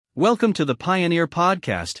Welcome to the Pioneer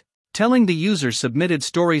Podcast, telling the user-submitted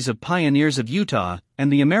stories of pioneers of Utah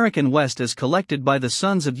and the American West as collected by the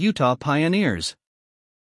Sons of Utah Pioneers.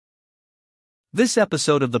 This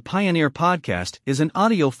episode of the Pioneer Podcast is an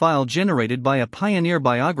audio file generated by a pioneer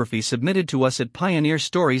biography submitted to us at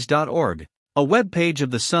pioneerstories.org, a webpage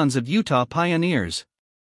of the Sons of Utah Pioneers.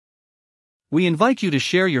 We invite you to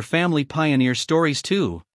share your family pioneer stories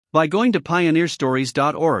too, by going to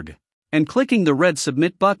pioneerstories.org and clicking the red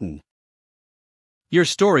Submit button. Your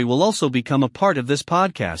story will also become a part of this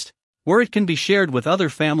podcast, where it can be shared with other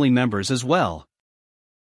family members as well.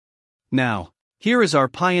 Now, here is our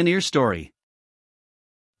pioneer story.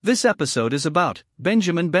 This episode is about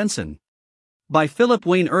Benjamin Benson. By Philip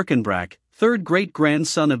Wayne Erkenbrack, third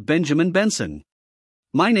great-grandson of Benjamin Benson.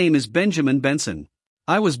 My name is Benjamin Benson.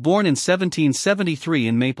 I was born in 1773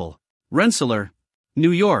 in Maple, Rensselaer,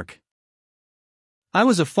 New York. I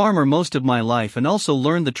was a farmer most of my life and also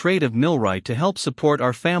learned the trade of millwright to help support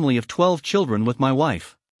our family of 12 children with my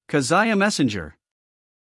wife, Keziah Messenger.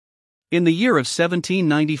 In the year of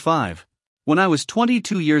 1795, when I was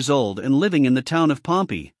 22 years old and living in the town of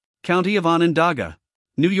Pompey, county of Onondaga,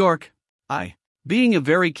 New York, I, being a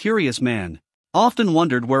very curious man, often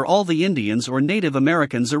wondered where all the Indians or Native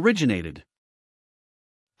Americans originated.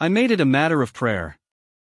 I made it a matter of prayer.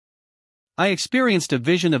 I experienced a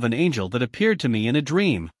vision of an angel that appeared to me in a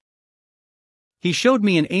dream. He showed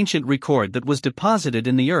me an ancient record that was deposited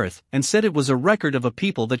in the earth and said it was a record of a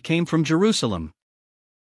people that came from Jerusalem.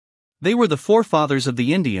 They were the forefathers of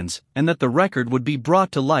the Indians, and that the record would be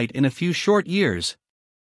brought to light in a few short years.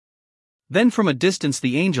 Then from a distance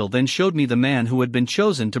the angel then showed me the man who had been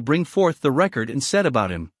chosen to bring forth the record and said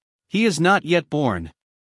about him, "He is not yet born."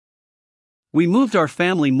 We moved our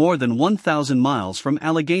family more than 1,000 miles from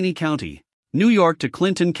Allegheny County, New York to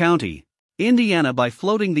Clinton County, Indiana by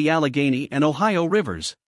floating the Allegheny and Ohio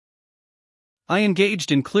rivers. I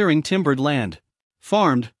engaged in clearing timbered land,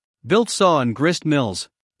 farmed, built saw and grist mills,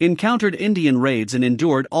 encountered Indian raids and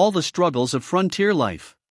endured all the struggles of frontier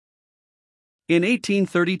life. In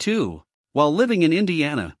 1832, while living in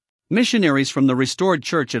Indiana, missionaries from the Restored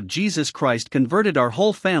Church of Jesus Christ converted our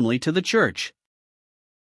whole family to the church.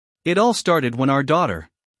 It all started when our daughter,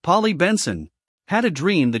 Polly Benson, had a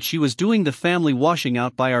dream that she was doing the family washing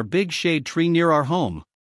out by our big shade tree near our home.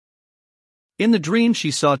 In the dream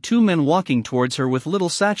she saw two men walking towards her with little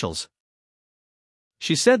satchels.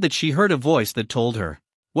 She said that she heard a voice that told her,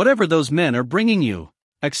 "Whatever those men are bringing you,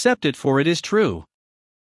 accept it for it is true."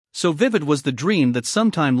 So vivid was the dream that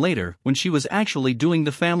sometime later, when she was actually doing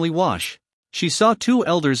the family wash, she saw two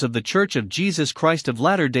elders of the Church of Jesus Christ of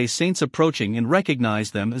Latter-day Saints approaching and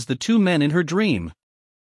recognized them as the two men in her dream.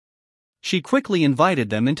 She quickly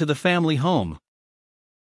invited them into the family home.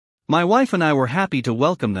 My wife and I were happy to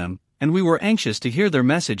welcome them, and we were anxious to hear their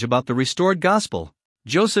message about the restored gospel,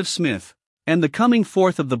 Joseph Smith, and the coming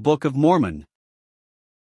forth of the Book of Mormon.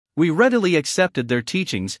 We readily accepted their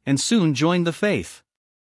teachings and soon joined the faith.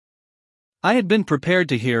 I had been prepared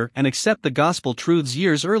to hear and accept the gospel truths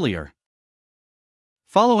years earlier.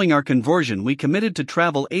 Following our conversion, we committed to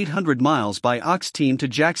travel 800 miles by ox team to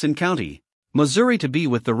Jackson County, Missouri to be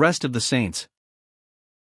with the rest of the saints.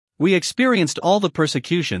 We experienced all the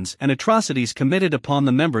persecutions and atrocities committed upon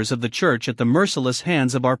the members of the church at the merciless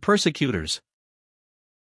hands of our persecutors.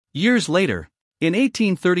 Years later, in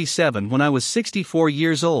 1837, when I was 64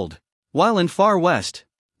 years old, while in far west,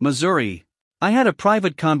 Missouri, I had a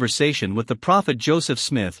private conversation with the prophet Joseph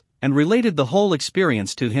Smith and related the whole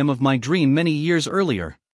experience to him of my dream many years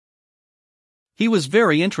earlier. He was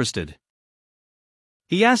very interested.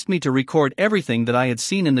 He asked me to record everything that I had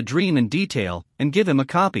seen in the dream in detail and give him a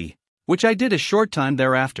copy, which I did a short time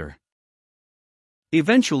thereafter.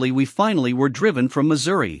 Eventually we finally were driven from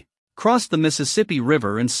Missouri, crossed the Mississippi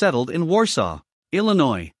River and settled in Warsaw,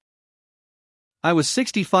 Illinois. I was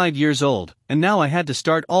 65 years old, and now I had to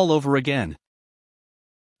start all over again.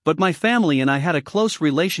 But my family and I had a close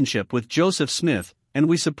relationship with Joseph Smith, and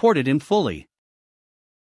we supported him fully.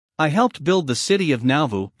 I helped build the city of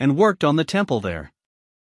Nauvoo and worked on the temple there.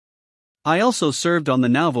 I also served on the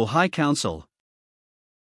Nauvoo High Council.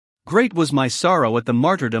 Great was my sorrow at the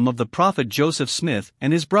martyrdom of the prophet Joseph Smith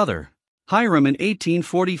and his brother, Hiram, in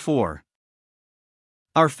 1844.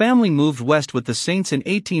 Our family moved west with the saints in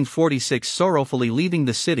 1846, sorrowfully leaving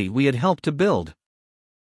the city we had helped to build.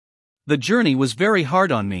 The journey was very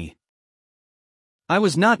hard on me. I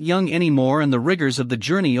was not young anymore and the rigors of the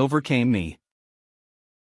journey overcame me.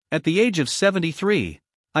 At the age of 73,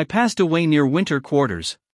 I passed away near winter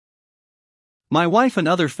quarters. My wife and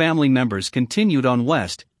other family members continued on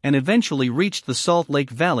west and eventually reached the Salt Lake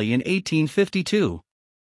Valley in 1852.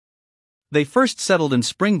 They first settled in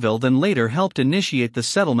Springville, then later helped initiate the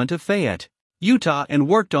settlement of Fayette, Utah, and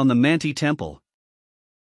worked on the Manti Temple.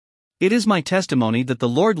 It is my testimony that the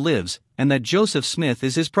Lord lives, and that Joseph Smith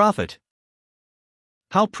is his prophet.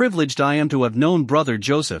 How privileged I am to have known Brother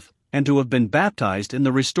Joseph, and to have been baptized in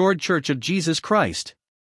the restored Church of Jesus Christ.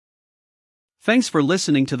 Thanks for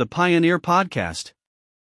listening to the Pioneer Podcast.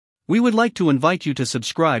 We would like to invite you to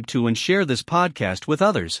subscribe to and share this podcast with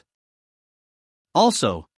others.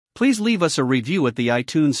 Also, please leave us a review at the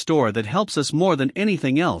iTunes Store. That helps us more than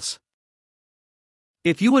anything else.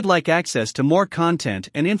 If you would like access to more content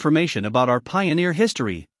and information about our pioneer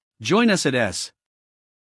history, join us at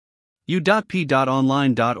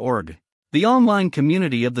su.p.online.org, the online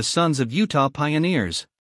community of the Sons of Utah Pioneers.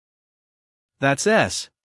 That's su.p.online.org.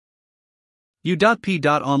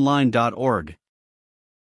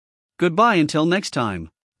 Goodbye until next time,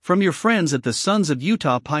 from your friends at the Sons of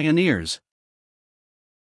Utah Pioneers.